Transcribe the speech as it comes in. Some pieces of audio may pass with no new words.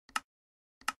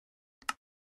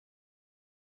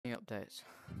Any updates?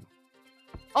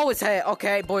 Oh, it's here.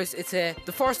 Okay, boys, it's here.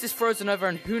 The forest is frozen over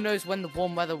and who knows when the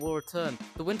warm weather will return.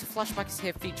 The winter flashback is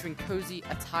here featuring cozy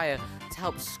attire to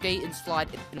help skate and slide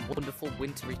in a wonderful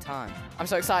wintry time. I'm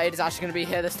so excited. It's actually going to be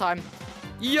here this time.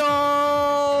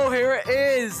 Yo, here it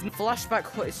is. Flashback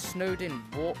hut is snowed in.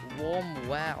 Warm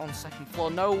wear on second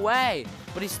floor. No way.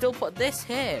 But he still put this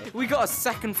here. We got a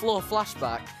second floor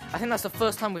flashback. I think that's the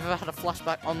first time we've ever had a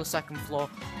flashback on the second floor.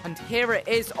 And here it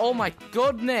is. Oh my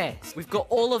goodness. We've got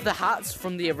all of the hats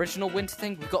from the original winter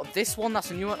thing. We've got this one, that's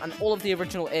a new one, and all of the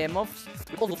original earmuffs.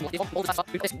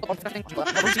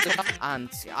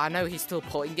 And I know he's still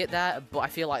putting it there, but I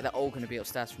feel like they're all going to be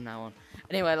upstairs from now on.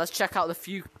 Anyway, let's check out the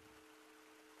few...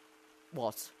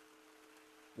 What?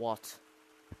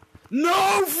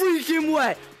 No freaking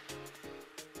way!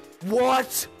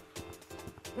 What?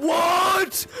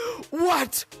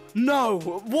 No!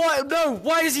 What? No!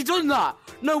 Why has he done that?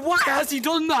 No! Why has he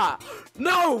done that?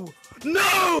 No!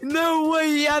 No way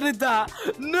he added that!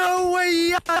 No way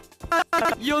he added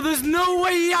that! Yo, there's no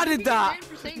way he added that!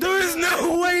 There is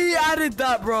no way he added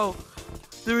that, bro!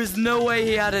 There is no way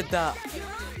he added that.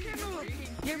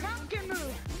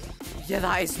 Yeah,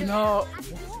 that is not...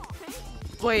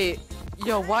 Wait,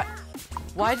 yo, what?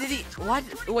 Why did he...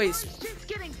 Wait,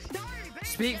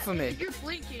 speak for me. You're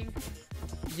blinking.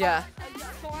 Yeah.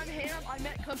 So I'm Ham, I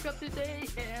met Cook up today,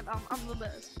 and I'm the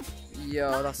best.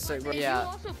 Yo, that's sick, bro. Yeah. You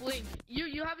also blink.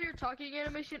 You have your talking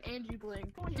animation and you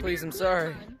blink. Please, I'm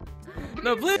sorry.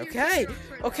 No, blink.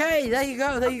 Okay, there you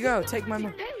go. Take my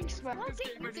money. Thanks, man.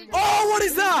 Oh, what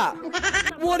is that?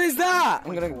 What is that?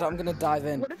 I'm gonna dive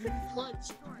in. What if it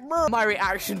floods? My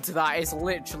reaction to that is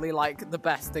literally like the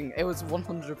best thing. It was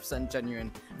 100% genuine.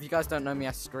 If you guys don't know me,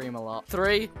 I scream a lot.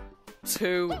 3,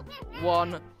 2,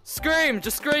 1, scream!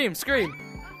 Just scream!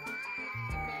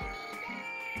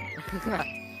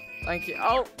 Thank you.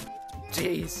 Oh,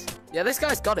 jeez. Yeah, this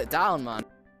guy's got it down, man.